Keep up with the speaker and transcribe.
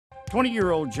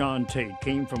20-year-old John Tate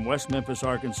came from West Memphis,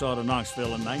 Arkansas to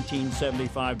Knoxville in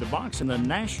 1975 to box in the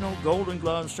National Golden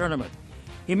Gloves Tournament.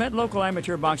 He met local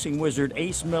amateur boxing wizard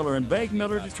Ace Miller and begged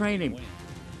Miller to train him.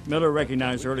 Miller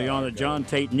recognized early on that John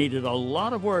Tate needed a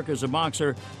lot of work as a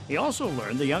boxer. He also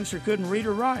learned the youngster couldn't read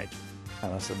or write.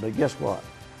 And I said, but guess what?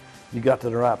 You got to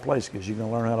the right place because you're going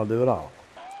to learn how to do it all.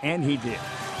 And he did.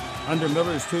 Under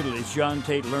Miller's tutelage, John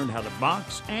Tate learned how to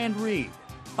box and read,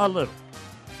 a little.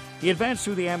 He advanced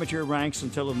through the amateur ranks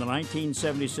until in the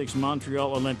 1976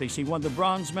 Montreal Olympics he won the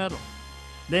bronze medal.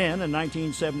 Then in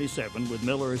 1977, with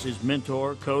Miller as his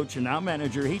mentor, coach, and now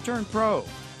manager, he turned pro.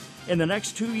 In the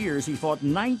next 2 years, he fought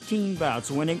 19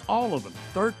 bouts, winning all of them,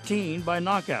 13 by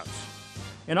knockouts.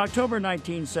 In October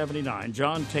 1979,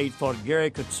 John Tate fought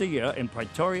Gary Coetzee in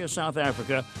Pretoria, South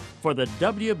Africa for the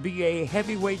WBA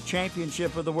Heavyweight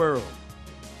Championship of the World.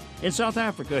 In South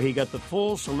Africa, he got the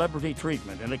full celebrity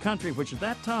treatment in a country which at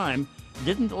that time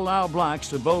didn't allow blacks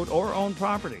to vote or own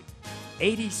property.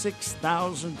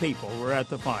 86,000 people were at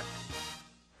the fight.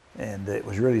 And it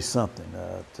was really something.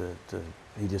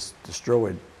 He just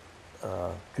destroyed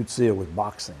Coetzee with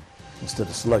boxing. Instead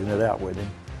of slugging it out with him,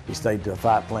 he stayed to a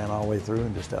fight plan all the way through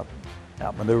and just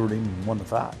outmaneuvered him and won the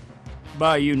fight.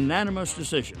 By unanimous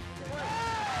decision.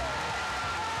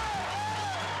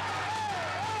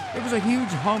 It was a huge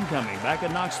homecoming back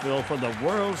in Knoxville for the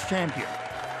world's champion.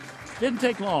 Didn't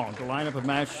take long to line up a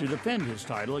match to defend his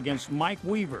title against Mike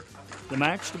Weaver, the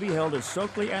match to be held at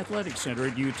Stokely Athletic Center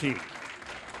at UT.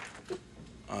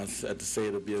 I had to say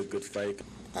it'll be a good fight.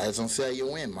 I just don't see how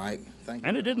you win, Mike. Thank you.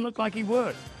 And it didn't look like he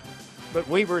would. But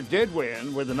Weaver did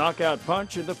win with a knockout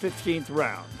punch in the 15th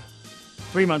round.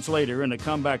 3 months later, in a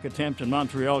comeback attempt in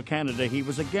Montreal, Canada, he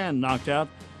was again knocked out,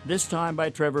 this time by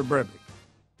Trevor Berbick.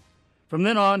 From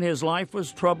then on, his life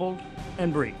was troubled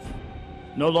and brief.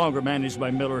 No longer managed by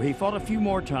Miller, he fought a few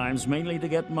more times, mainly to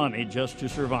get money just to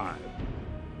survive.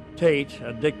 Tate,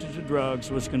 addicted to drugs,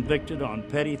 was convicted on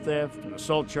petty theft and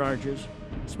assault charges,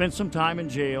 spent some time in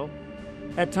jail,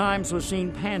 at times was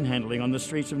seen panhandling on the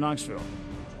streets of Knoxville.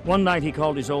 One night he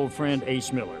called his old friend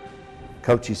Ace Miller.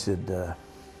 Coach, he said,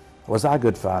 was I a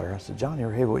good fighter? I said, John,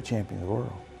 you're heavyweight champion of the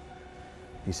world.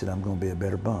 He said, I'm going to be a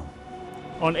better bum.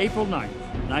 On April 9,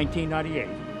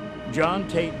 1998, John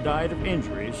Tate died of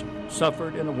injuries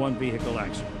suffered in a one-vehicle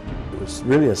accident. It was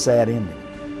really a sad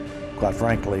ending, quite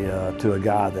frankly, to a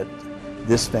guy that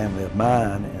this family of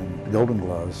mine and Golden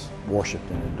Gloves worshipped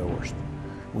and endorsed.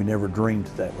 We never dreamed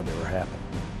that would ever happen.